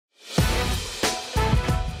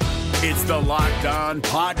It's the Locked On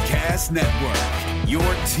Podcast Network, your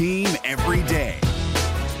team every day.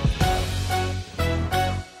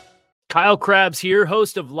 Kyle Krabs here,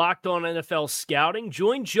 host of Locked On NFL Scouting.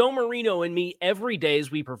 Join Joe Marino and me every day as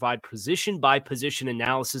we provide position-by-position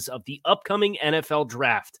analysis of the upcoming NFL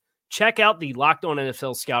Draft. Check out the Locked On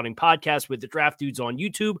NFL Scouting podcast with the Draft Dudes on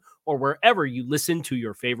YouTube or wherever you listen to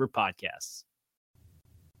your favorite podcasts.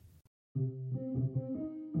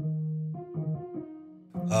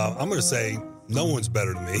 I'm going to say no one's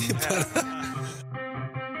better than me.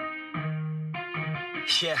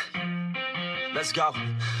 Yeah, let's go.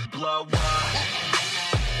 Blow up.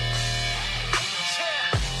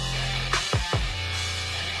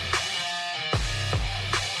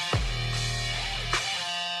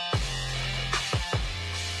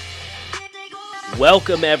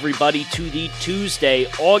 Welcome, everybody, to the Tuesday,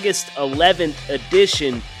 August 11th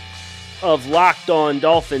edition of Locked On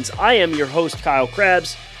Dolphins. I am your host, Kyle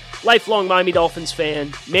Krabs, lifelong Miami Dolphins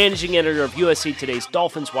fan, managing editor of USA Today's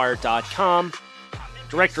DolphinsWire.com,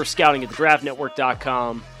 director of scouting at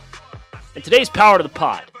theDraftNetwork.com, and today's Power to the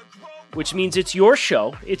Pod, which means it's your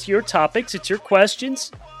show, it's your topics, it's your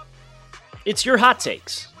questions, it's your hot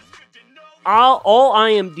takes. All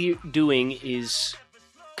I am doing is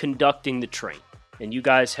conducting the train. And you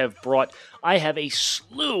guys have I have a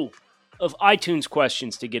slew of iTunes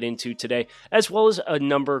questions to get into today, as well as a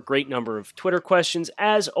great number of Twitter questions.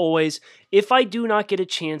 As always, if I do not get a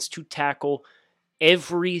chance to tackle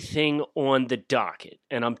everything on the docket,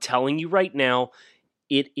 and I'm telling you right now,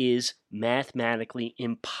 it is mathematically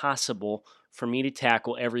impossible for me to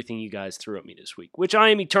tackle everything you guys threw at me this week, which I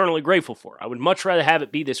am eternally grateful for. I would much rather have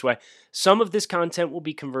it be this way. Some of this content will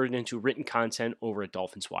be converted into written content over at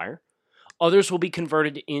Dolphins Wire. Others will be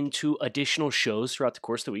converted into additional shows throughout the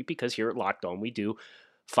course of the week because here at Locked On, we do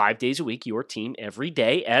 5 days a week, your team every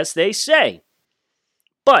day, as they say.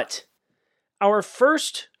 But our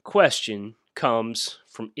first question comes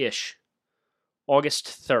from Ish, August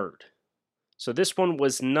 3rd. So this one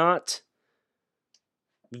was not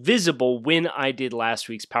visible when I did last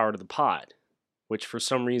week's Power to the Pod, which for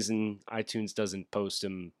some reason iTunes doesn't post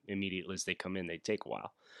them immediately as they come in. They take a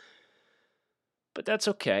while. But that's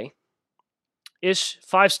okay. Ish,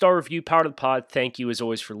 5-star review, Power to the Pod. Thank you as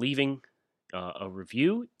always for leaving a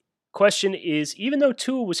review. Question is, even though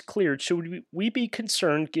Tua was cleared, should we be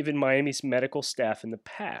concerned given Miami's medical staff in the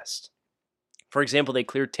past? For example, they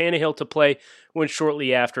cleared Tannehill to play when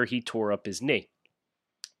shortly after he tore up his knee.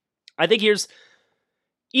 I think here's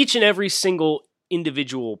each and every single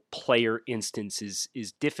individual player instance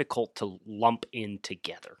is difficult to lump in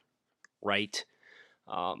together, right?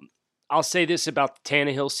 I'll say this about the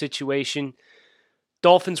Tannehill situation.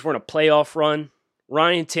 Dolphins were in a playoff run.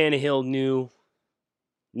 Ryan Tannehill knew,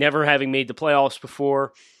 never having made the playoffs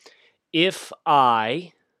before, if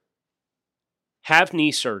I have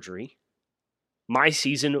knee surgery, my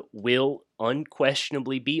season will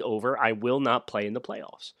unquestionably be over. I will not play in the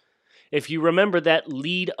playoffs. If you remember that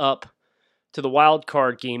lead up to the wild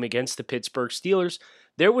card game against the Pittsburgh Steelers,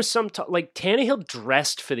 there was some Tannehill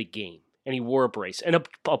dressed for the game and he wore a brace. And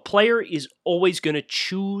a player is always going to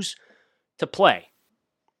choose to play.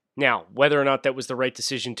 Now, whether or not that was the right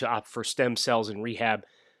decision to opt for stem cells and rehab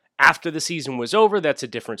after the season was over, that's a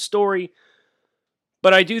different story.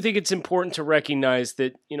 But I do think it's important to recognize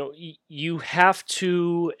that, you have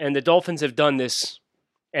to, and the Dolphins have done this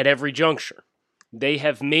at every juncture. They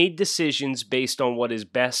have made decisions based on what is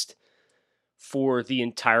best for the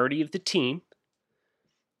entirety of the team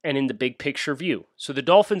and in the big picture view. So the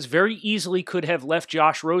Dolphins very easily could have left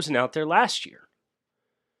Josh Rosen out there last year.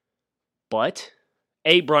 But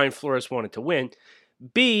A, Brian Flores wanted to win.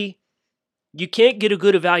 B, you can't get a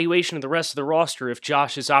good evaluation of the rest of the roster if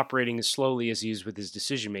Josh is operating as slowly as he is with his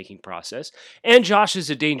decision-making process. And Josh is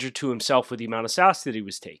a danger to himself with the amount of sauce that he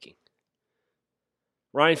was taking.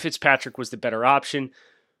 Ryan Fitzpatrick was the better option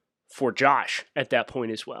for Josh at that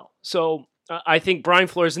point as well. So I think Brian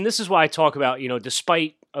Flores, and this is why I talk about,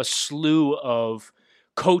 despite a slew of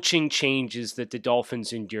coaching changes that the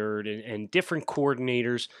Dolphins endured and different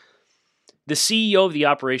coordinators, the CEO of the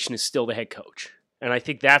operation is still the head coach. And I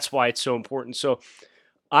think that's why it's so important. So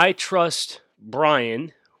I trust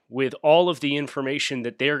Brian with all of the information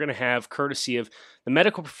that they're going to have courtesy of the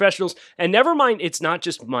medical professionals. And never mind, it's not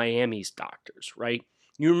just Miami's doctors, right?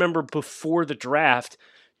 You remember before the draft,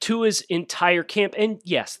 Tua's entire camp, and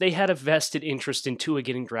yes, they had a vested interest in Tua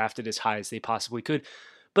getting drafted as high as they possibly could,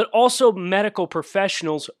 but also medical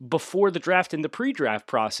professionals before the draft and the pre-draft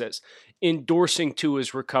process endorsing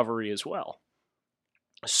Tua's recovery as well.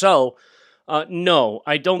 So, no,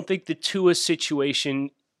 I don't think the Tua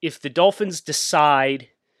situation, if the Dolphins decide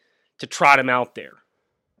to trot him out there,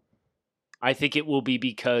 I think it will be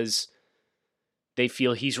because they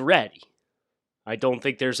feel he's ready. I don't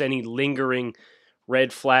think there's any lingering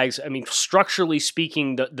red flags. I mean, structurally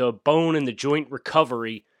speaking, the bone and the joint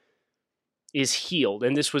recovery is healed,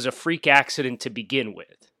 and this was a freak accident to begin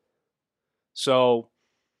with. So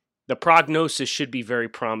the prognosis should be very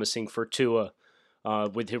promising for Tua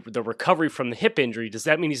with the recovery from the hip injury. Does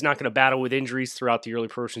that mean he's not going to battle with injuries throughout the early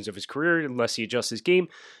portions of his career unless he adjusts his game?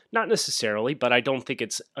 Not necessarily, but I don't think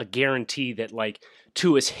it's a guarantee that like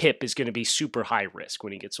Tua's hip is going to be super high risk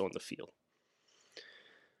when he gets on the field.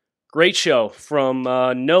 Great show from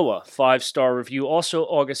Noah, 5-star review, also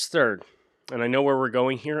August 3rd. And I know where we're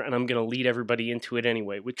going here, and I'm going to lead everybody into it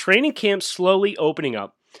anyway. With training camp slowly opening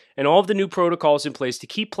up and all of the new protocols in place to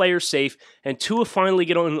keep players safe and Tua finally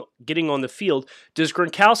getting on the field, does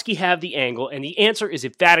Gronkowski have the angle? And the answer is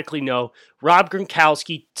emphatically no. Rob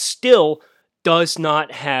Gronkowski still does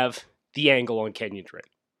not have the angle on Kenyon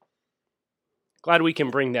Drake. Glad we can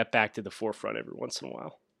bring that back to the forefront every once in a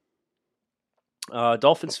while.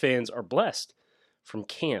 Dolphins fans are blessed. From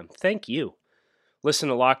Cam. Thank you. Listen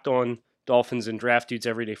to Locked On Dolphins and Draft Dudes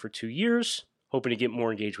every day for 2 years. Hoping to get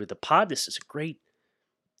more engaged with the pod. This is a great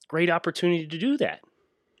opportunity to do that.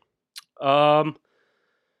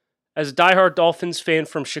 As a diehard Dolphins fan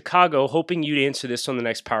from Chicago, hoping you'd answer this on the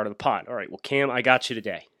next Power of the Pod. All right, well, Cam, I got you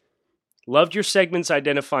today. Loved your segments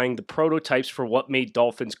identifying the prototypes for what made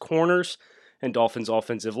Dolphins corners and Dolphins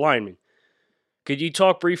offensive linemen. Could you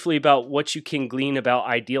talk briefly about what you can glean about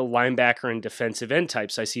ideal linebacker and defensive end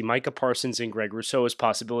types? I see Micah Parsons and Greg Rousseau as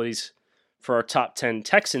possibilities for our top 10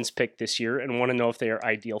 Texans pick this year and want to know if they are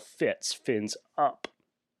ideal fits. Fins up.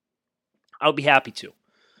 I'll be happy to.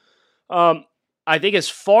 I think as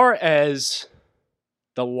far as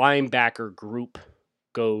the linebacker group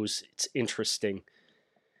goes, it's interesting.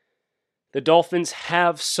 The Dolphins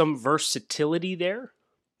have some versatility there,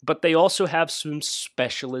 but they also have some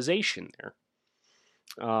specialization there.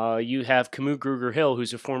 You have Kamu Grugier-Hill,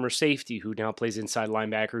 who's a former safety who now plays inside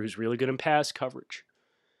linebacker, who's really good in pass coverage.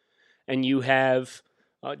 And you have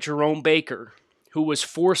Jerome Baker, who was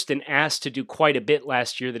forced and asked to do quite a bit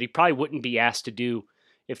last year that he probably wouldn't be asked to do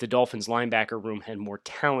if the Dolphins linebacker room had more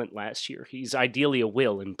talent last year. He's ideally a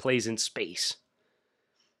will and plays in space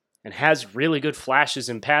and has really good flashes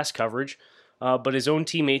in pass coverage, but his own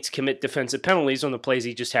teammates commit defensive penalties on the plays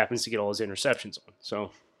he just happens to get all his interceptions on.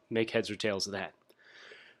 So make heads or tails of that.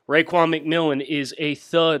 Raekwon McMillan is a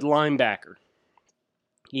thud linebacker.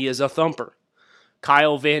 He is a thumper.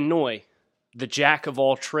 Kyle Van Noy, the jack of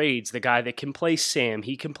all trades, the guy that can play Sam.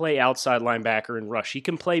 He can play outside linebacker and rush. He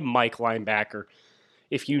can play Mike linebacker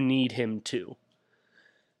if you need him to.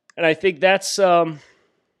 And I think that's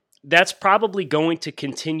probably going to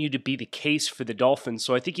continue to be the case for the Dolphins.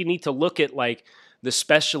 So I think you need to look at like the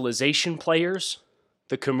specialization players,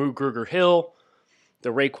 the Kamu Grugier-Hill, the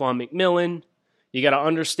Raekwon McMillan. You got to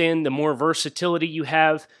understand the more versatility you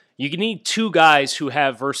have. You need two guys who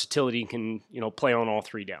have versatility and can, play on all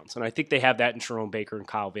three downs. And I think they have that in Jerome Baker and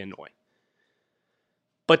Kyle Van Noy.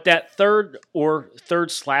 But that third/4th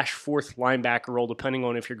linebacker role, depending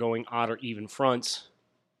on if you're going odd or even fronts,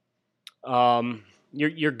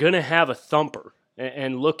 you're going to have a thumper.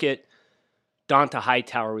 And look at Donta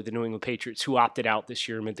Hightower with the New England Patriots, who opted out this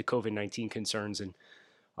year amid the COVID-19 concerns. And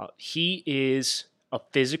he is a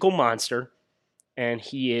physical monster, and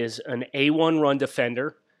he is an A1 run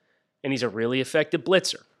defender, and he's a really effective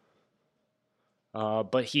blitzer.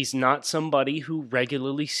 But he's not somebody who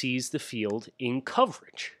regularly sees the field in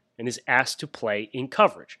coverage and is asked to play in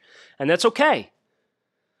coverage. And that's okay.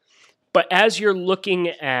 But as you're looking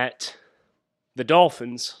at the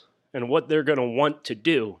Dolphins and what they're going to want to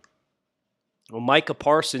do, well, Micah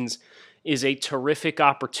Parsons is a terrific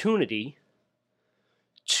opportunity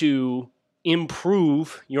to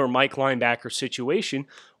improve your Mike linebacker situation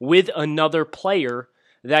with another player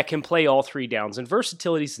that can play all three downs. And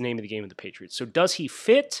versatility is the name of the game of the Patriots. So does he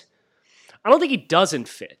fit? I don't think he doesn't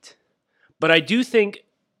fit. But I do think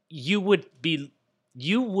you would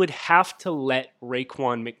have to let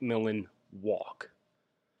Raekwon McMillan walk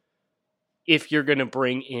if you're going to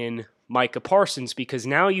bring in Micah Parsons, because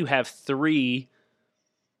now you have three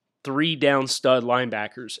down stud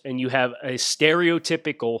linebackers, and you have a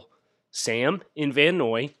stereotypical Sam in Van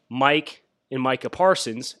Noy, Mike in Micah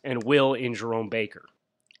Parsons, and Will in Jerome Baker.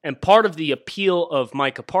 And part of the appeal of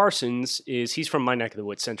Micah Parsons is he's from my neck of the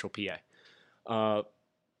woods, Central PA.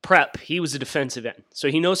 Prep, he was a defensive end. So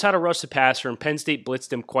he knows how to rush the passer, and Penn State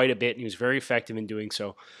blitzed him quite a bit, and he was very effective in doing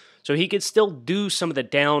so. So he could still do some of the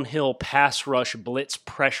downhill pass rush, blitz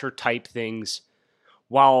pressure type things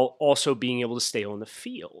while also being able to stay on the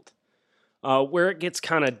field. Where it gets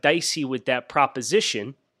kind of dicey with that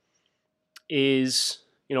proposition is,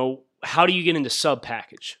 how do you get into sub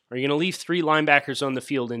package? Are you going to leave 3 linebackers on the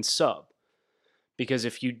field in sub? Because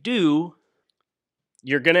if you do,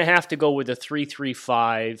 you're going to have to go with a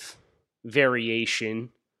 3-3-5 variation,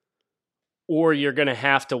 or you're going to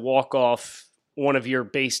have to walk off one of your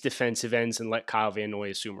base defensive ends and let Kyle Van Noy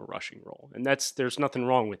assume a rushing role. And there's nothing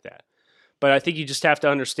wrong with that. But I think you just have to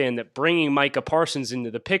understand that bringing Micah Parsons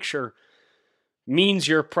into the picture means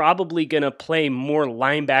you're probably going to play more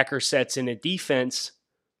linebacker sets in a defense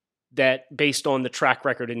that, based on the track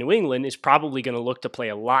record in New England, is probably going to look to play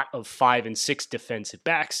a lot of 5 and 6 defensive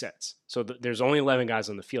back sets. So there's only 11 guys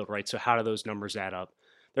on the field, right? So how do those numbers add up?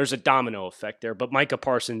 There's a domino effect there, but Micah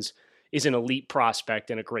Parsons is an elite prospect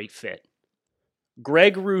and a great fit.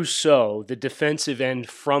 Greg Rousseau, the defensive end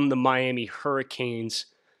from the Miami Hurricanes,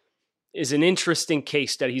 is an interesting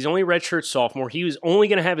case study. He's only a redshirt sophomore. He was only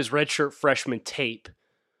going to have his redshirt freshman tape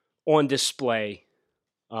on display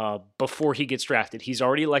before he gets drafted. He's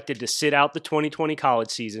already elected to sit out the 2020 college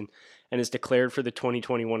season and is declared for the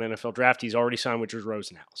 2021 NFL draft. He's already signed with Drew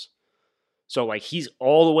Rosenhaus. So, he's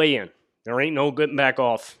all the way in. There ain't no getting back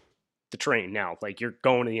off the train now. You're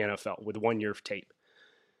going to the NFL with 1 year of tape.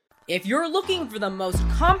 If you're looking for the most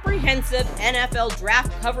comprehensive NFL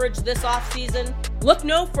draft coverage this offseason, look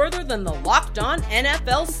no further than the Locked On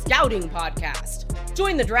NFL Scouting Podcast.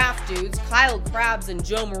 Join the draft dudes, Kyle Krabs and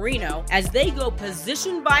Joe Marino, as they go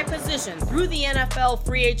position by position through the NFL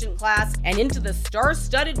free agent class and into the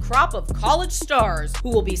star-studded crop of college stars who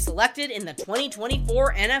will be selected in the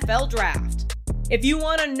 2024 NFL Draft. If you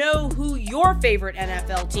want to know who your favorite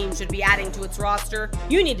NFL team should be adding to its roster,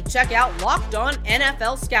 you need to check out Locked On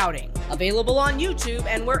NFL Scouting, available on YouTube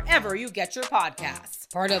and wherever you get your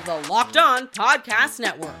podcasts. Part of the Locked On Podcast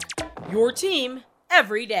Network, your team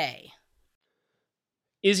every day.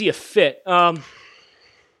 Is he a fit? From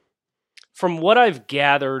what I've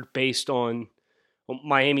gathered based on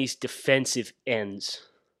Miami's defensive ends,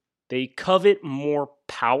 they covet more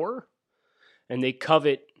power and they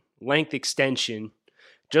covet length extension,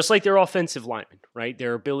 just like their offensive linemen, right?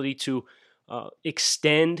 Their ability to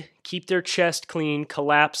extend, keep their chest clean,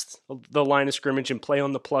 collapse the line of scrimmage, and play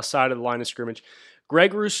on the plus side of the line of scrimmage.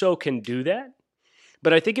 Greg Rousseau can do that,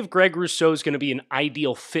 but I think if Greg Rousseau is going to be an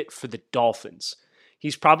ideal fit for the Dolphins,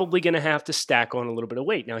 he's probably going to have to stack on a little bit of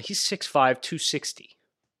weight. Now, he's 6'5", 260,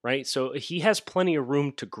 right? So he has plenty of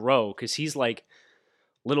room to grow because he's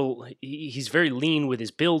he's very lean with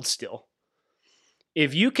his build still.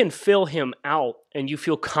 If you can fill him out and you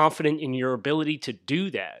feel confident in your ability to do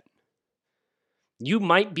that, you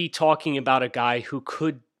might be talking about a guy who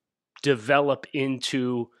could develop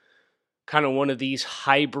into kind of one of these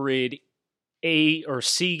hybrid A or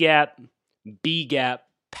C gap, B gap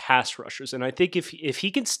pass rushers. And I think if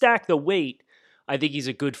he can stack the weight, I think he's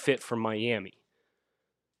a good fit for Miami.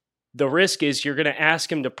 The risk is you're going to ask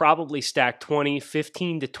him to probably stack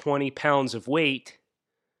 15 to 20 pounds of weight,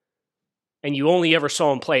 and you only ever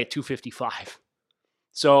saw him play at 255.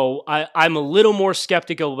 So I'm a little more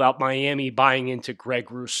skeptical about Miami buying into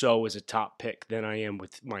Greg Rousseau as a top pick than I am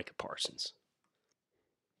with Micah Parsons.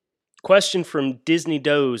 Question from Disney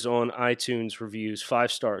Doze on iTunes reviews,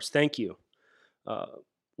 5 stars. Thank you.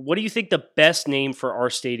 What do you think the best name for our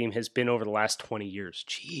stadium has been over the last 20 years?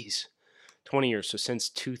 Jeez, 20 years. So since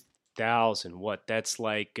 2000, what? That's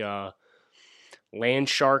like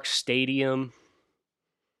Landshark Stadium.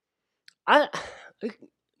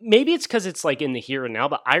 Maybe it's because it's in the here and now,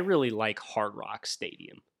 but I really like Hard Rock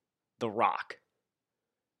Stadium, The Rock,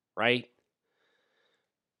 right?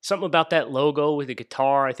 Something about that logo with the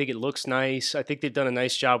guitar. I think it looks nice. I think they've done a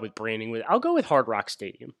nice job with branding with it. I'll go with Hard Rock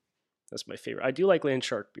Stadium. That's my favorite. I do like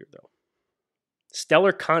Landshark beer, though.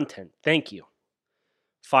 Stellar content. Thank you.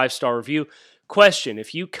 5-star review. Question: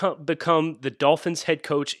 if you become the Dolphins head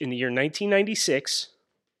coach in the year 1996,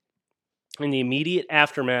 in the immediate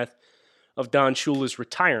aftermath of Don Shula's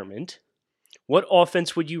retirement, what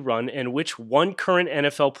offense would you run and which one current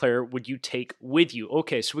NFL player would you take with you?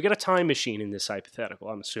 Okay, so we got a time machine in this hypothetical,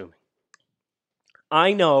 I'm assuming.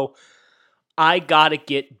 I know I got to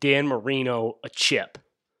get Dan Marino a chip.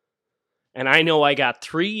 And I know I got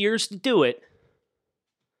 3 years to do it.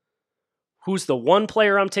 Who's the one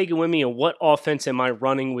player I'm taking with me and what offense am I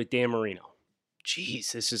running with Dan Marino?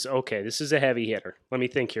 Jeez, this is a heavy hitter. Let me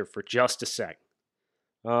think here for just a sec.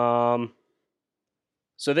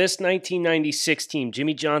 So this 1996 team,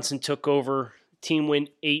 Jimmy Johnson took over. Team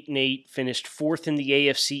went 8-8, finished 4th in the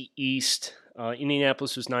AFC East.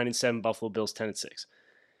 Indianapolis was 9-7, Buffalo Bills 10-6.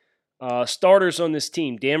 Starters on this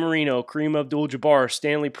team: Dan Marino, Kareem Abdul-Jabbar,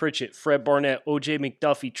 Stanley Pritchett, Fred Barnett, O.J.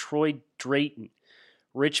 McDuffie, Troy Drayton,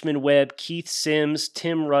 Richmond Webb, Keith Sims,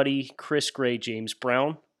 Tim Ruddy, Chris Gray, James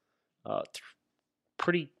Brown.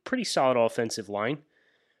 Pretty solid offensive line.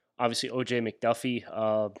 Obviously, O.J. McDuffie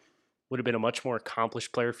would have been a much more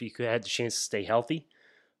accomplished player if he could have had the chance to stay healthy.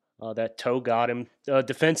 That toe got him.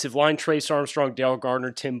 Defensive line, Trace Armstrong, Dale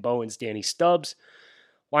Gardner, Tim Bowens, Danny Stubbs.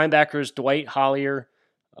 Linebackers, Dwight Hollier,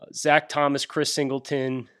 Zach Thomas, Chris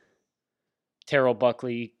Singleton, Terrell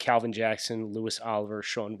Buckley, Calvin Jackson, Lewis Oliver,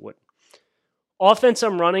 Sean Wood. Offense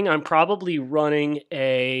I'm probably running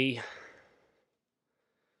I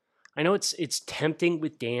know it's tempting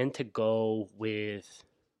with Dan to go with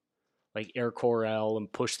like Air Coryell and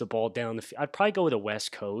push the ball down the field. I'd probably go with a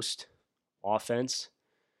West Coast offense.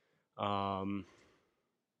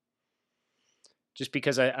 Just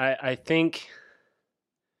because I think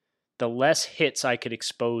the less hits I could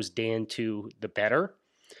expose Dan to, the better.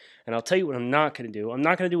 And I'll tell you what I'm not going to do. I'm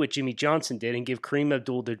not going to do what Jimmy Johnson did and give Kareem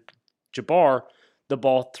Abdul-Jabbar the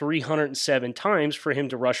ball 307 times for him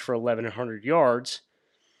to rush for 1,100 yards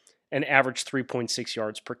and average 3.6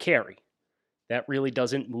 yards per carry. That really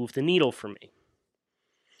doesn't move the needle for me.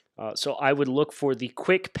 So I would look for the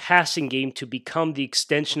quick passing game to become the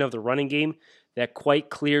extension of the running game. That quite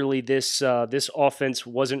clearly this offense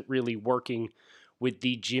wasn't really working with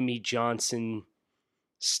the Jimmy Johnson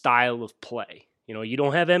style of play. You know, you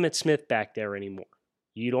don't have Emmitt Smith back there anymore.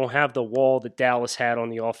 You don't have the wall that Dallas had on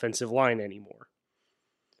the offensive line anymore.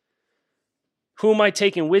 Who am I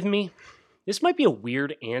taking with me? This might be a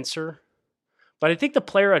weird answer, but I think the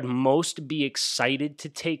player I'd most be excited to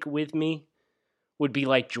take with me would be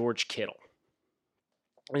like George Kittle.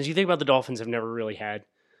 As you think about the Dolphins, have never really had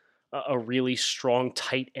a really strong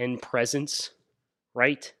tight end presence,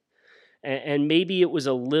 right? And maybe it was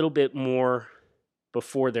a little bit more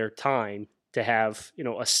before their time to have, a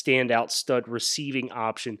standout stud receiving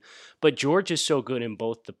option. But George is so good in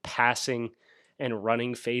both the passing and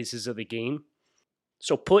running phases of the game.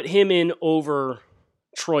 So put him in over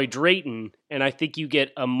Troy Drayton, and I think you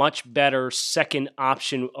get a much better second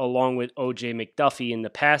option along with O.J. McDuffie in the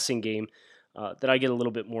passing game that I get a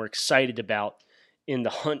little bit more excited about in the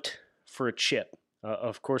hunt for a chip.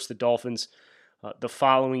 Of course, the Dolphins, the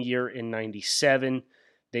following year in 97,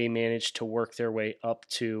 they managed to work their way up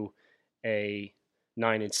to a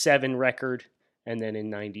 9-7 record, and then in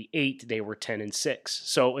 98, they were 10-6.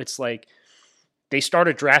 So it's like they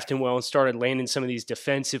started drafting well and started landing some of these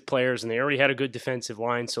defensive players, and they already had a good defensive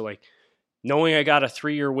line. So, knowing I got a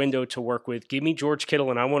 3-year window to work with, give me George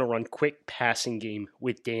Kittle, and I want to run quick passing game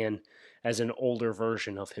with Dan as an older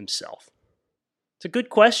version of himself. It's a good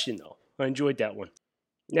question, though. I enjoyed that one.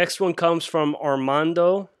 Next one comes from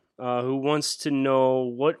Armando, who wants to know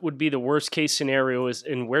what would be the worst-case scenario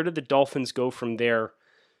and where do the Dolphins go from there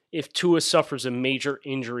if Tua suffers a major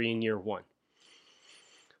injury in year one.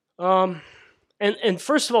 And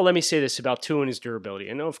first of all, let me say this about Tua and his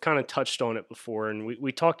durability. I know I've kind of touched on it before, and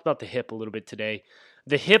we talked about the hip a little bit today.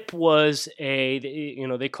 The hip was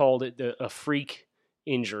they called it a freak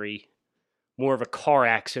injury, more of a car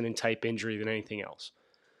accident type injury than anything else.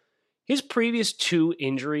 His previous 2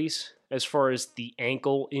 injuries, as far as the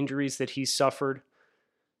ankle injuries that he suffered,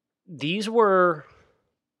 these were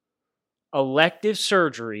elective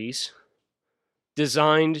surgeries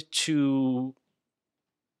designed to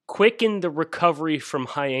quicken the recovery from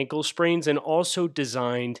high ankle sprains and also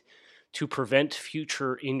designed to prevent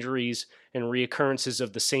future injuries and reoccurrences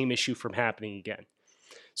of the same issue from happening again.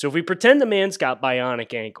 So if we pretend the man's got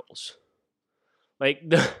bionic ankles,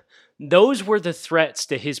 those were the threats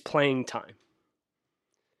to his playing time.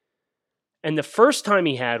 And the first time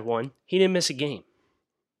he had one, he didn't miss a game.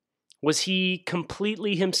 Was he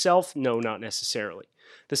completely himself? No, not necessarily.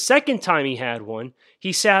 The second time he had one,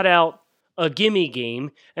 he sat out a gimme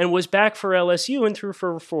game and was back for LSU and threw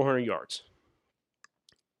for 400 yards.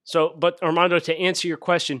 So, but Armando, to answer your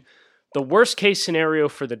question, the worst case scenario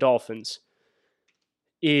for the Dolphins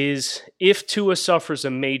is if Tua suffers a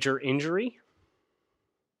major injury,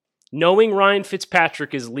 knowing Ryan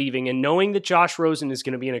Fitzpatrick is leaving and knowing that Josh Rosen is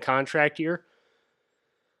going to be in a contract year.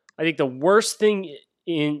 I think the worst thing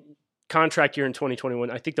in contract year in 2021,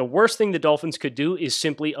 I think the worst thing the Dolphins could do is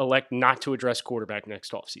simply elect not to address quarterback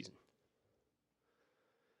next offseason.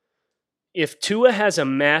 If Tua has a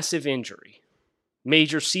massive injury,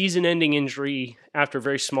 major season-ending injury after a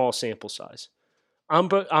very small sample size, I'm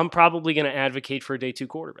probably going to advocate for a day 2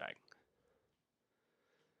 quarterback.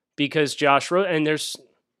 Because Josh Rosen, and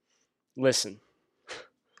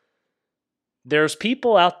there's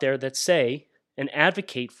people out there that say and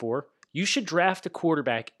advocate for you should draft a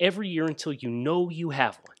quarterback every year until you know you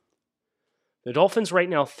have one. The Dolphins right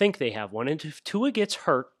now think they have one, and if Tua gets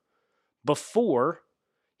hurt before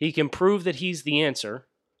he can prove that he's the answer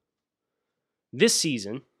this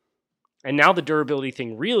season, and now the durability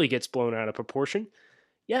thing really gets blown out of proportion,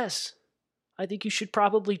 yes, I think you should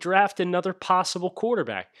probably draft another possible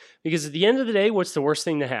quarterback. Because at the end of the day, what's the worst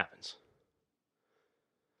thing that happens?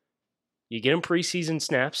 You get him preseason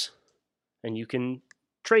snaps, and you can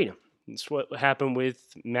trade him. That's what happened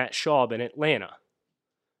with Matt Schaub in Atlanta.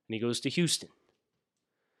 And he goes to Houston.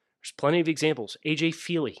 There's plenty of examples. A.J.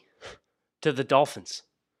 Feely to the Dolphins.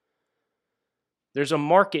 There's a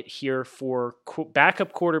market here for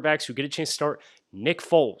backup quarterbacks who get a chance to start. Nick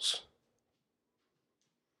Foles.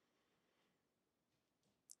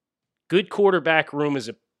 Good quarterback room is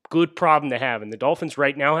a good problem to have. And the Dolphins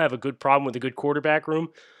right now have a good problem with a good quarterback room.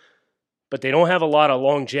 But they don't have a lot of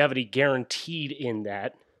longevity guaranteed in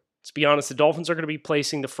that. Let's be honest, the Dolphins are going to be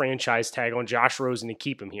placing the franchise tag on Josh Rosen to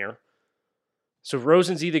keep him here. So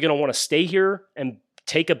Rosen's either going to want to stay here and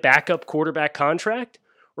take a backup quarterback contract,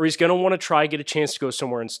 or he's going to want to try get a chance to go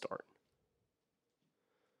somewhere and start.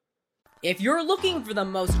 If you're looking for the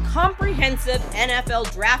most comprehensive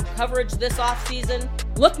NFL draft coverage this offseason,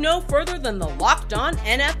 look no further than the Locked On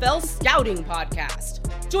NFL Scouting Podcast.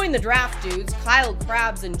 Join the draft dudes, Kyle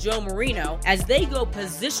Krabs and Joe Marino, as they go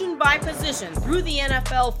position by position through the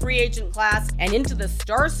NFL free agent class and into the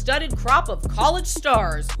star-studded crop of college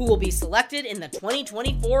stars who will be selected in the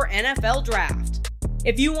 2024 NFL Draft.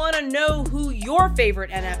 If you want to know who your favorite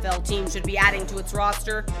NFL team should be adding to its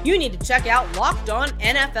roster, you need to check out Locked On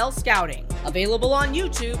NFL Scouting, available on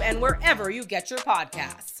YouTube and wherever you get your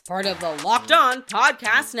podcasts. Part of the Locked On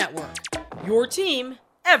Podcast Network, your team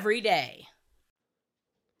every day.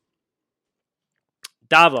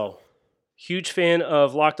 Davo, huge fan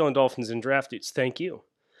of Locked On Dolphins and Draft Dudes. Thank you.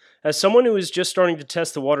 As someone who is just starting to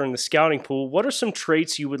test the water in the scouting pool, what are some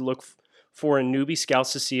traits you would look for in newbie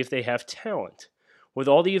scouts to see if they have talent? With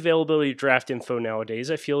all the availability of draft info nowadays,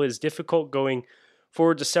 I feel it is difficult going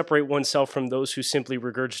forward to separate oneself from those who simply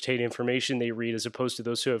regurgitate information they read as opposed to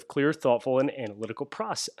those who have clear, thoughtful, and analytical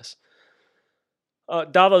process.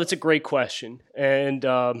 Davo, that's a great question. And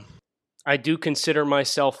I do consider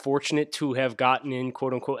myself fortunate to have gotten in,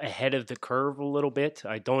 quote unquote, ahead of the curve a little bit.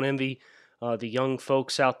 I don't envy the young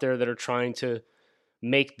folks out there that are trying to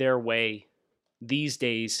make their way these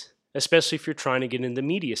days, especially if you're trying to get in the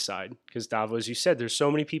media side. Because, Davo, as you said, there's so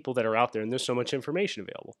many people that are out there and there's so much information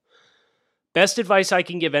available. Best advice I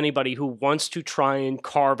can give anybody who wants to try and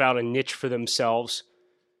carve out a niche for themselves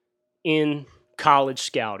in college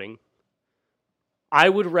scouting, I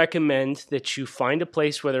would recommend that you find a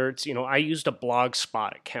place, whether it's, I used a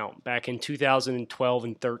Blogspot account back in 2012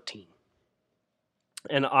 and 13.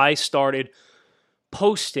 And I started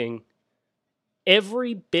posting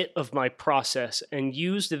every bit of my process and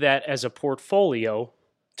used that as a portfolio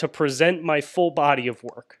to present my full body of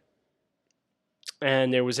work.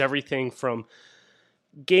 And there was everything from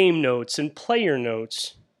game notes and player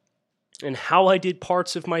notes and how I did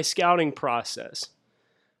parts of my scouting process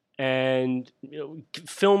and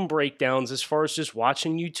film breakdowns as far as just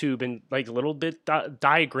watching YouTube and like little bit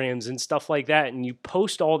diagrams and stuff like that. And you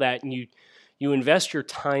post all that and you invest your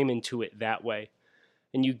time into it that way.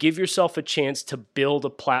 And you give yourself a chance to build a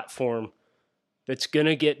platform that's going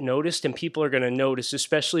to get noticed and people are going to notice,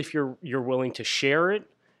 especially if you're willing to share it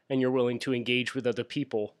and you're willing to engage with other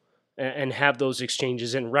people and have those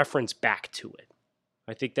exchanges and reference back to it.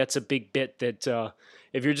 I think that's a big bit that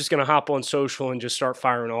if you're just going to hop on social and just start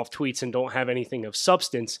firing off tweets and don't have anything of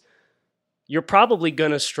substance, you're probably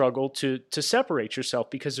going to struggle to separate yourself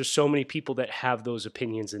because there's so many people that have those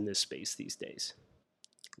opinions in this space these days.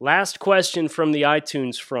 Last question from the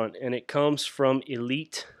iTunes front, and it comes from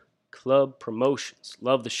Elite Club Promotions.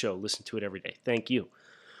 Love the show. Listen to it every day. Thank you.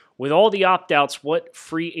 With all the opt-outs, what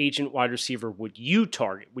free agent wide receiver would you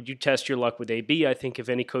target? Would you test your luck with AB? I think if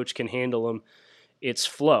any coach can handle him, it's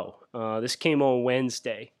Flo. This came on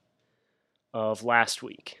Wednesday of last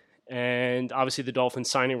week. And obviously the Dolphins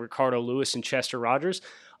signing Ricardo Lewis and Chester Rogers.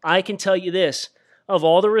 I can tell you this, of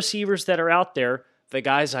all the receivers that are out there, the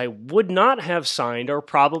guys I would not have signed are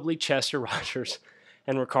probably Chester Rogers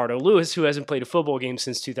and Ricardo Lewis, who hasn't played a football game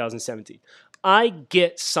since 2017. I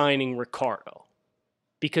get signing Ricardo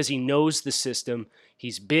because he knows the system.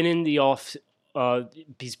 He's been in the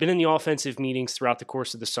offensive meetings throughout the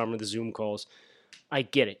course of the summer, the Zoom calls. I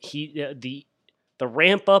get it. The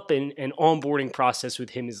ramp up and onboarding process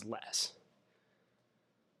with him is less.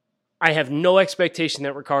 I have no expectation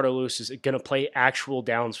that Ricardo Lewis is going to play actual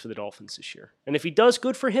downs for the Dolphins this year. And if he does,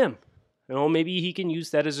 good for him. Maybe he can use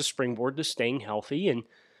that as a springboard to staying healthy and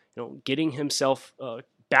getting himself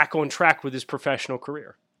back on track with his professional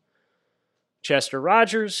career. Chester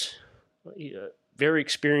Rogers, very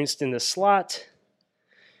experienced in the slot.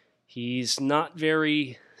 He's not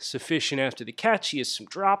very sufficient after the catch. He has some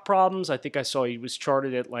drop problems. I think I saw he was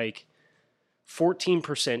charted at like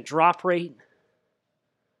 14% drop rate.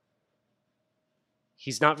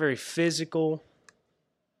 He's not very physical.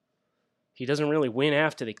 He doesn't really win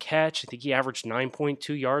after the catch. I think he averaged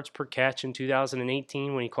 9.2 yards per catch in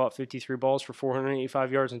 2018 when he caught 53 balls for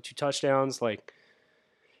 485 yards and 2 touchdowns. Like,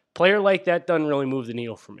 player like that doesn't really move the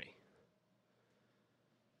needle for me.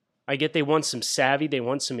 I get they want some savvy, they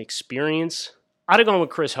want some experience. I'd have gone with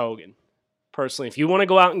Chris Hogan, personally. If you want to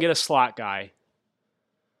go out and get a slot guy,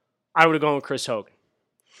 I would have gone with Chris Hogan.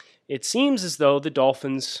 It seems as though the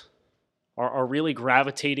Dolphins are really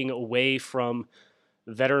gravitating away from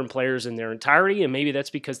veteran players in their entirety, and maybe that's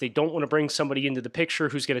because they don't want to bring somebody into the picture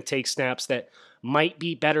who's going to take snaps that might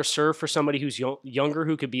be better served for somebody who's younger,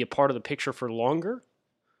 who could be a part of the picture for longer.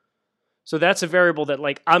 So that's a variable that,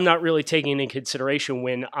 like, I'm not really taking into consideration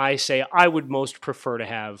when I say I would most prefer to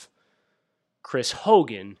have Chris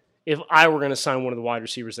Hogan if I were going to sign one of the wide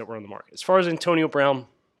receivers that were on the market. As far as Antonio Brown,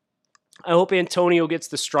 I hope Antonio gets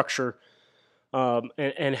the structure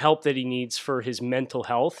and help that he needs for his mental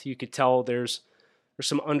health. You could tell there's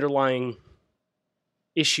some underlying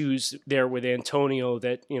issues there with Antonio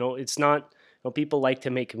that, it's not, people like to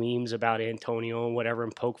make memes about Antonio and whatever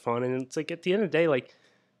and poke fun. And it's like, at the end of the day, like,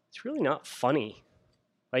 it's really not funny.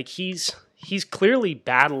 Like, he's clearly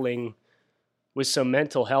battling with some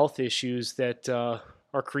mental health issues that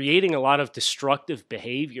are creating a lot of destructive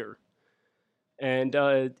behavior. And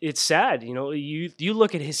it's sad, you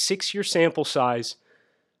look at his 6-year sample size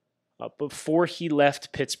before he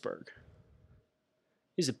left Pittsburgh.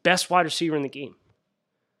 He's the best wide receiver in the game.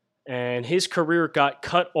 And his career got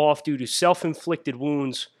cut off due to self-inflicted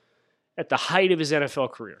wounds at the height of his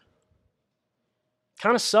NFL career.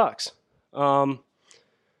 Kind of sucks.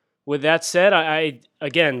 With that said, I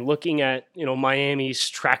again, looking at Miami's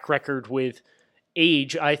track record with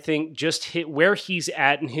age, I think just where he's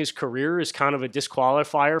at in his career is kind of a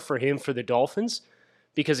disqualifier for him for the Dolphins,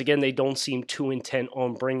 because again, they don't seem too intent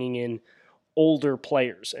on bringing in older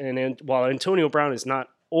players. And while Antonio Brown is not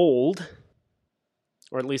old,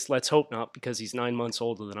 or at least let's hope not, because he's 9 months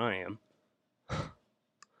older than I am,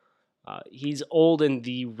 he's old in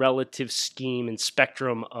the relative scheme and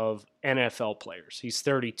spectrum of NFL players. He's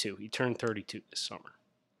 32. He turned 32 this summer.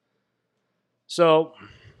 So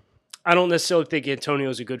I don't necessarily think Antonio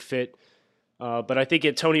is a good fit, but I think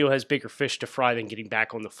Antonio has bigger fish to fry than getting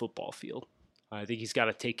back on the football field. I think he's got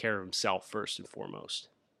to take care of himself first and foremost.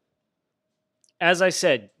 As I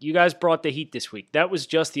said, you guys brought the heat this week. That was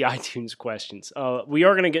just the iTunes questions. We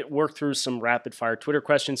are going to work through some rapid-fire Twitter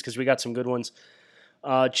questions because we got some good ones.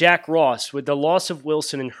 Jack Ross, with the loss of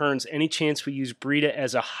Wilson and Hearns, any chance we use Breida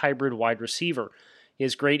as a hybrid wide receiver? He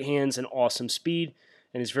has great hands and awesome speed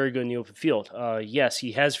and is very good in the open field. Yes,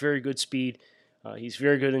 he has very good speed. He's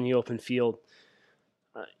very good in the open field.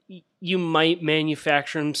 You might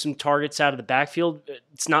manufacture him some targets out of the backfield.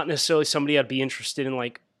 It's not necessarily somebody I'd be interested in,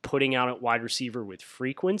 like, putting out at wide receiver with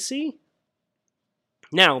frequency.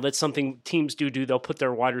 Now, that's something teams do. They'll put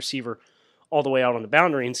their wide receiver all the way out on the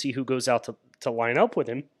boundary and see who goes out to line up with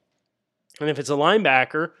him. And if it's a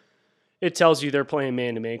linebacker, it tells you they're playing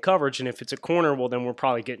man-to-man coverage. And if it's a corner, well, then we're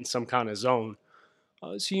probably getting some kind of zone.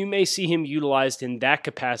 So you may see him utilized in that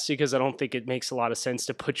capacity, because I don't think it makes a lot of sense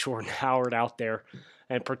to put Jordan Howard out there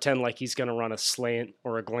and pretend like he's going to run a slant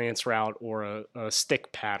or a glance route or a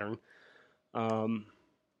stick pattern.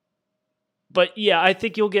 But yeah, I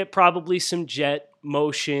think you'll get probably some jet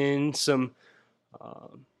motion, some...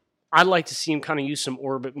 I'd like to see him kind of use some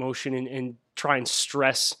orbit motion and try and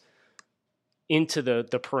stress into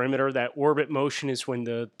the perimeter. That orbit motion is when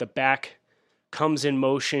the back comes in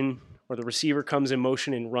motion, or the receiver comes in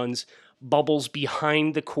motion and runs bubbles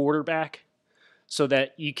behind the quarterback, so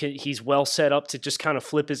that he's well set up to just kind of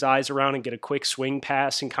flip his eyes around and get a quick swing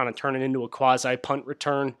pass and kind of turn it into a quasi punt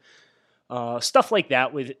return. Stuff like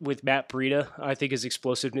that with Matt Breida, I think his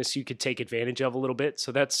explosiveness you could take advantage of a little bit.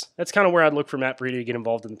 So that's kind of where I'd look for Matt Breida to get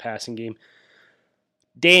involved in the passing game.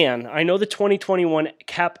 Dan, I know the 2021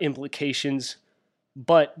 cap implications,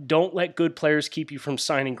 but don't let good players keep you from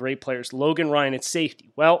signing great players. Logan Ryan at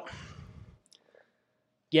safety. Well,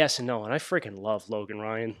 yes and no, and I freaking love Logan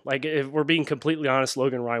Ryan. Like, if we're being completely honest,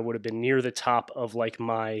 Logan Ryan would have been near the top of, like,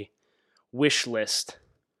 my wish list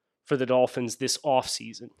for the Dolphins this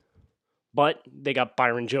offseason. But they got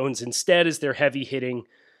Byron Jones instead as their heavy-hitting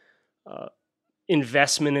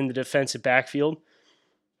investment in the defensive backfield.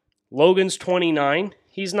 Logan's 29.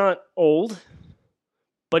 He's not old,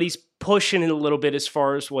 but he's pushing it a little bit as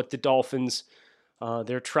far as what the Dolphins,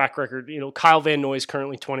 their track record. Kyle Van Noy is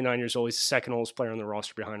currently 29 years old. He's the second oldest player on the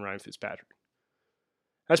roster behind Ryan Fitzpatrick.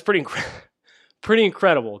 That's pretty pretty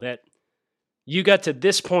incredible that you got to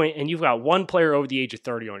this point and you've got one player over the age of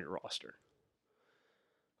 30 on your roster.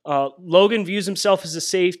 Logan views himself as a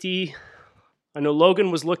safety. I know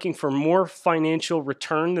Logan was looking for more financial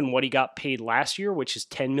return than what he got paid last year, which is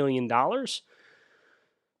 $10 million.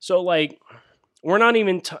 So, we're not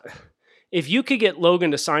even... if you could get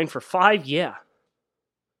Logan to sign for 5, yeah,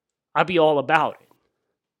 I'd be all about it.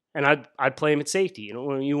 And I'd play him at safety. You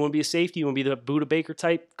want to be a safety? You want to be the Buda Baker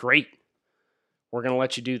type? Great. We're going to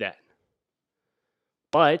let you do that.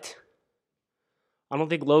 But I don't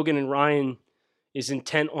think Logan and Ryan is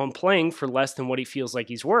intent on playing for less than what he feels like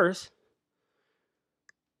he's worth.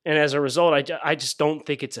 And as a result, I just don't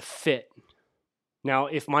think it's a fit. Now,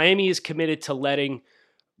 if Miami is committed to letting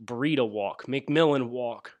Burrito walk, McMillan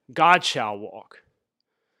walk, Godchow walk,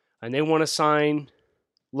 and they want to sign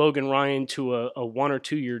Logan Ryan to a 1 or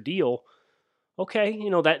 2 year deal, okay,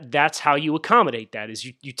 that's how you accommodate that, is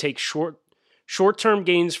you take short-term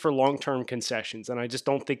gains for long-term concessions. And I just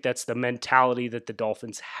don't think that's the mentality that the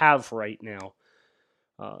Dolphins have right now.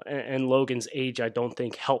 And Logan's age, I don't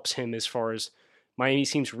think, helps him as far as Miami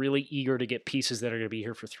seems really eager to get pieces that are going to be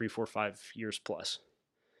here for 3, 4, 5 years plus.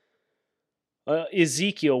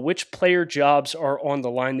 Ezekiel, which player jobs are on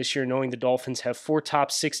the line this year, knowing the Dolphins have 4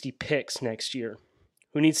 top 60 picks next year?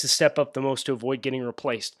 Who needs to step up the most to avoid getting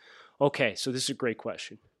replaced? Okay, so this is a great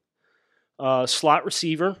question. Slot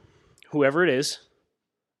receiver, whoever it is.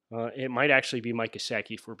 It might actually be Mike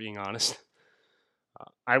Gesicki, if we're being honest.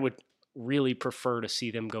 I would really prefer to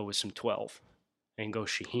see them go with some 12 and go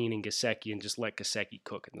Shaheen and Gesicki and just let Gesicki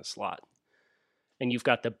cook in the slot. And you've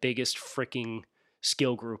got the biggest freaking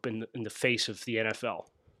skill group in the face of the NFL.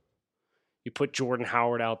 You put Jordan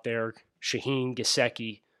Howard out there, Shaheen,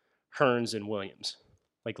 Gesicki, Hearns, and Williams.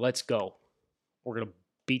 Let's go. We're going to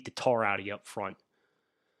beat the tar out of you up front.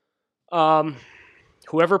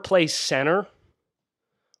 Whoever plays center,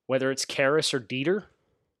 whether it's Karras or Dieter,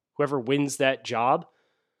 whoever wins that job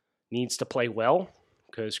needs to play well,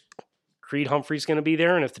 because Creed Humphrey's going to be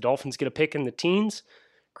there, and if the Dolphins get a pick in the teens,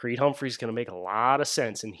 Creed Humphrey's going to make a lot of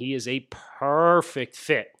sense, and he is a perfect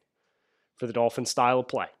fit for the Dolphins' style of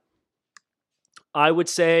play. I would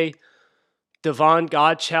say Devon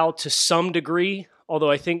Godchow to some degree, although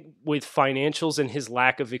I think with financials and his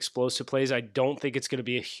lack of explosive plays, I don't think it's going to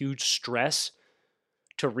be a huge stress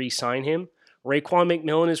to re-sign him. Raekwon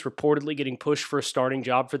McMillan is reportedly getting pushed for a starting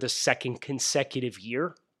job for the second consecutive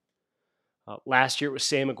year. Last year it was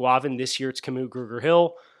Sam McGuavin. This year it's Camus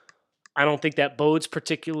Grugier-Hill. I don't think that bodes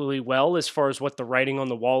particularly well as far as what the writing on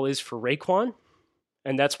the wall is for Raekwon.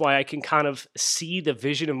 And that's why I can kind of see the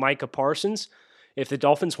vision of Micah Parsons. If the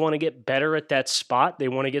Dolphins want to get better at that spot, they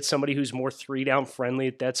want to get somebody who's more 3-down friendly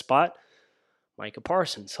at that spot, Micah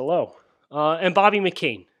Parsons, hello. And Bobby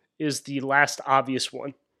McCain is the last obvious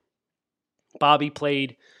one. Bobby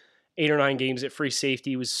played 8 or 9 games at free safety.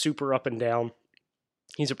 He was super up and down.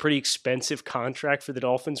 He's a pretty expensive contract for the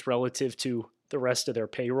Dolphins relative to the rest of their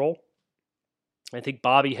payroll. I think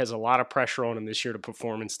Bobby has a lot of pressure on him this year to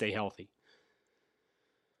perform and stay healthy.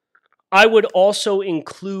 I would also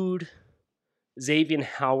include Xavier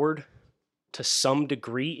Howard to some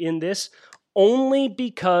degree in this, only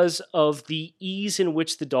because of the ease in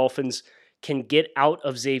which the Dolphins can get out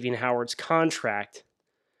of Xavier Howard's contract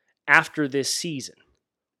after this season,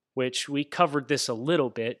 which we covered this a little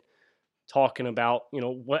bit, talking about,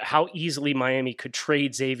 how easily Miami could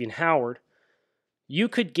trade Xavier Howard. You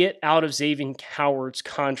could get out of Xavier Howard's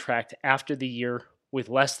contract after the year with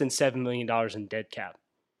less than $7 million in dead cap.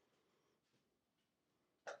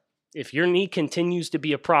 If your knee continues to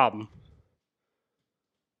be a problem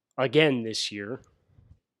again this year,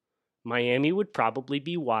 Miami would probably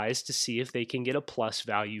be wise to see if they can get a plus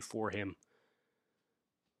value for him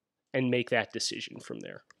and make that decision from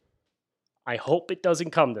there. I hope it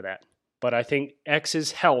doesn't come to that, but I think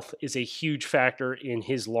X's health is a huge factor in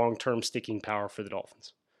his long-term sticking power for the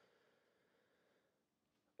Dolphins.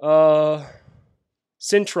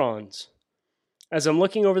 Cintrons. As I'm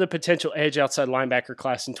looking over the potential edge outside linebacker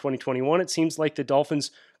class in 2021, it seems like the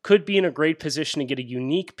Dolphins could be in a great position to get a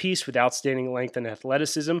unique piece with outstanding length and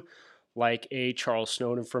athleticism, like a Charles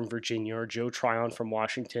Snowden from Virginia, or Joe Tryon from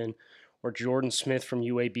Washington, or Jordan Smith from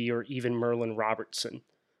UAB, or even Merlin Robertson.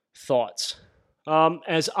 Thoughts?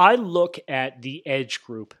 As I look at the edge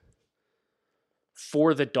group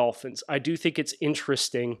for the Dolphins, I do think it's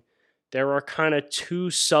interesting. There are kind of 2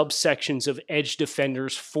 subsections of edge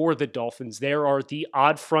defenders for the Dolphins. There are the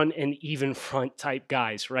odd front and even front type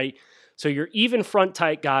guys, right? So your even front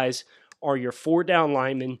type guys are your 4-down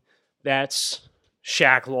linemen. That's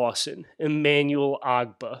Shaq Lawson, Emmanuel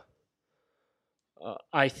Agba,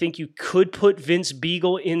 I think you could put Vince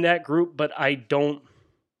Beagle in that group, but I don't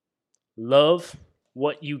love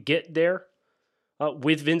what you get there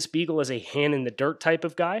with Vince Beagle as a hand-in-the-dirt type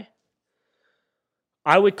of guy.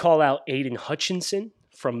 I would call out Aiden Hutchinson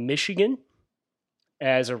from Michigan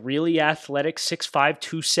as a really athletic 6'5",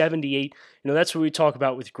 278. That's what we talk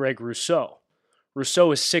about with Greg Rousseau.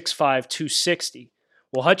 Rousseau is 6'5", 260.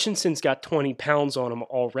 Well, Hutchinson's got 20 pounds on him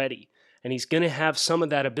already, and he's going to have some of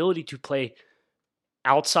that ability to play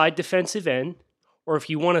outside defensive end, or if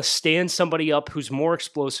you want to stand somebody up who's more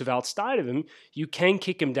explosive outside of him, you can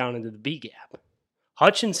kick him down into the B gap.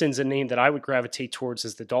 Hutchinson's a name that I would gravitate towards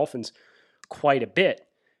as the Dolphins quite a bit.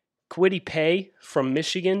 Kwity Paye from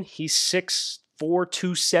Michigan, he's 6'4",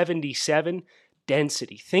 277.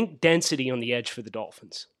 Density. Think density on the edge for the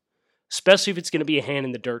Dolphins, especially if it's going to be a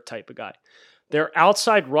hand-in-the-dirt type of guy. They're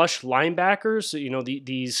outside rush linebackers,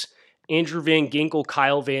 these Andrew Van Ginkel,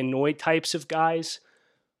 Kyle Van Noy types of guys.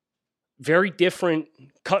 Very different,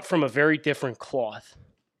 cut from a very different cloth,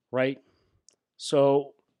 right?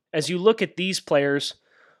 So as you look at these players,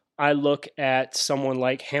 I look at someone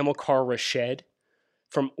like Hamilcar Rashed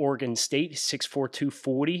from Oregon State, 6'4",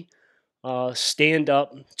 240.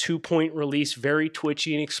 Stand-up, 2-point release, very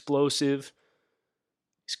twitchy and explosive.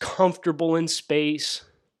 He's comfortable in space.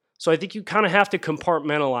 So I think you kind of have to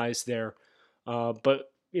compartmentalize there.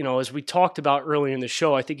 But as we talked about earlier in the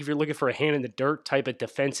show, I think if you're looking for a hand-in-the-dirt type of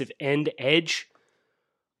defensive end edge,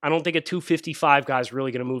 I don't think a 255 guy is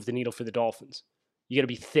really going to move the needle for the Dolphins. You got to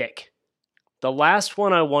be thick. The last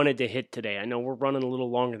one I wanted to hit today, I know we're running a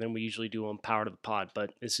little longer than we usually do on Power to the Pod,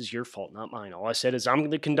 but this is your fault, not mine. All I said is I'm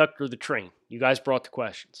the conductor of the train. You guys brought the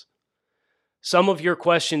questions. Some of your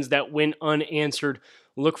questions that went unanswered,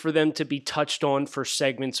 look for them to be touched on for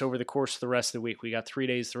segments over the course of the rest of the week. We got 3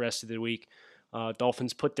 days the rest of the week.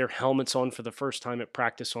 Dolphins put their helmets on for the first time at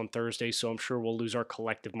practice on Thursday, so I'm sure we'll lose our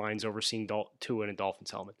collective minds over seeing Tua in a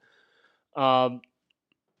Dolphins helmet.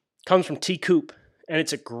 Comes from T. Coop, and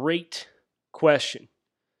it's a great question.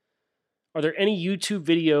 Are there any YouTube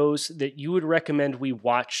videos that you would recommend we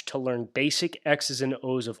watch to learn basic X's and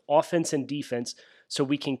O's of offense and defense so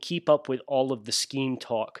we can keep up with all of the scheme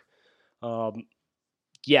talk?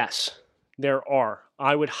 Yes, there are.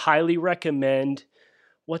 I would highly recommend,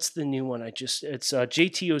 what's the new one? It's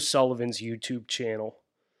JT O'Sullivan's YouTube channel,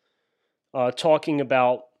 talking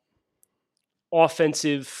about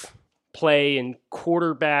offensive play and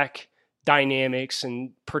quarterback dynamics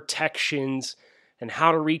and protections and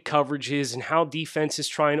how to read coverages and how defense is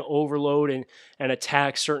trying to overload and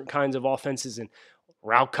attack certain kinds of offenses and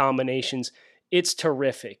route combinations. It's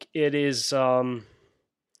terrific. It is the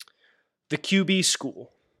QB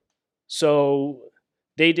school. So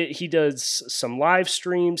he does some live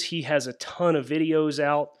streams. He has a ton of videos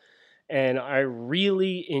out, and I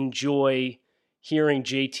really enjoy hearing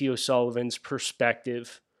JT O'Sullivan's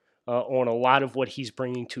perspective on a lot of what he's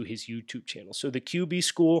bringing to his YouTube channel. So the QB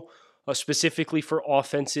school, specifically for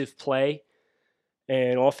offensive play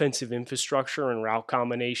and offensive infrastructure and route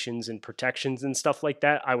combinations and protections and stuff like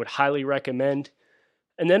that, I would highly recommend.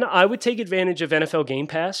 And then I would take advantage of NFL Game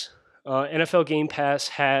Pass. NFL Game Pass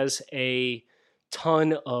has a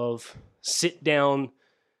ton of sit-down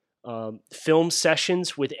film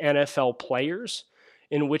sessions with NFL players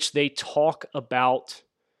in which they talk about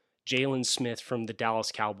Jalen Smith from the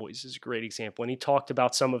Dallas Cowboys is a great example. And he talked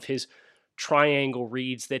about some of his triangle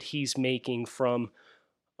reads that he's making from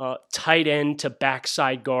tight end to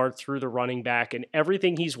backside guard through the running back, and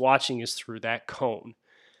everything he's watching is through that cone.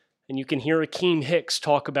 And you can hear Akeem Hicks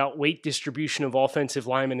talk about weight distribution of offensive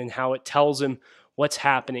linemen and how it tells him what's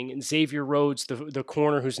happening. And Xavier Rhodes, the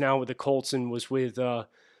corner who's now with the Colts and was with the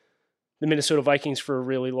Minnesota Vikings for a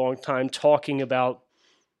really long time, talking about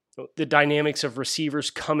the dynamics of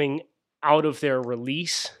receivers coming out of their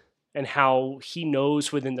release and how he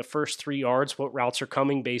knows within the first 3 yards what routes are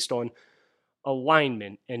coming based on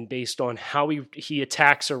alignment and based on how he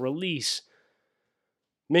attacks a release.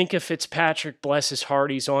 Minkah Fitzpatrick, bless his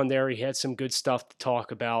heart, he's on there. He had some good stuff to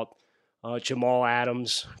talk about. Jamal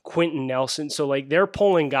Adams, Quentin Nelson. So, they're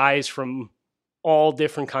pulling guys from all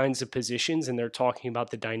different kinds of positions, and they're talking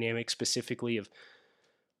about the dynamic specifically of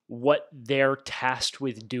what they're tasked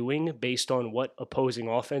with doing based on what opposing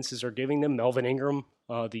offenses are giving them. Melvin Ingram,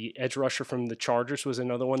 the edge rusher from the Chargers, was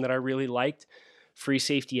another one that I really liked. Free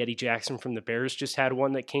safety Eddie Jackson from the Bears just had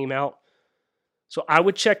one that came out. So I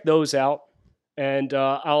would check those out, and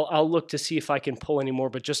I'll look to see if I can pull any more.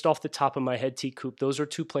 But just off the top of my head, T. Coop, those are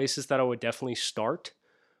two places that I would definitely start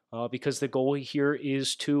because the goal here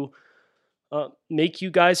is to make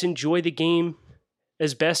you guys enjoy the game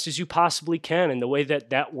as best as you possibly can. And the way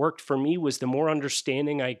that worked for me was the more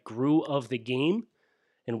understanding I grew of the game,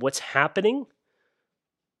 and what's happening,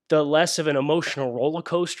 the less of an emotional roller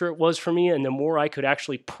coaster it was for me, and the more I could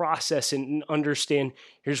actually process and understand,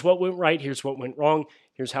 here's what went right, here's what went wrong,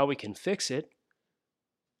 here's how we can fix it,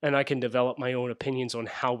 and I can develop my own opinions on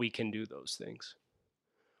how we can do those things.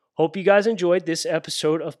 Hope you guys enjoyed this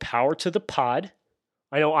episode of Power to the Pod.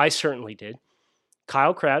 I know I certainly did.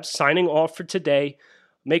 Kyle Krabs signing off for today.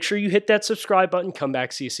 Make sure you hit that subscribe button. Come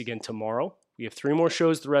back, see us again tomorrow. We have 3 more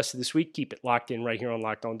shows the rest of this week. Keep it locked in right here on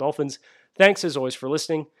Locked On Dolphins. Thanks as always for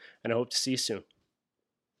listening, and I hope to see you soon.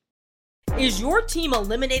 Is your team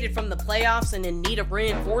eliminated from the playoffs and in need of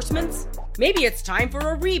reinforcements? Maybe it's time for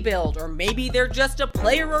a rebuild, or maybe they're just a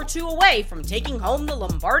player or two away from taking home the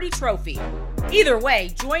Lombardi Trophy. Either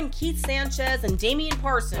way, join Keith Sanchez and Damian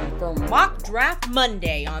Parson for Mock Draft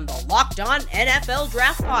Monday on the Locked On NFL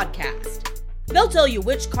Draft Podcast. They'll tell you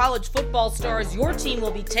which college football stars your team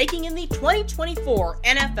will be taking in the 2024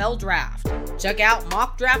 NFL Draft. Check out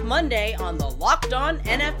Mock Draft Monday on the Locked On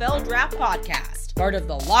NFL Draft Podcast, part of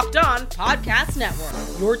the Locked On Podcast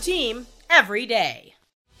Network, your team every day.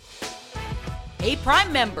 Hey,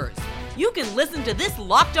 Prime members, you can listen to this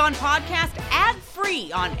Locked On podcast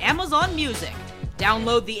ad-free on Amazon Music.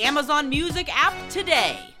 Download the Amazon Music app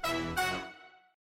today.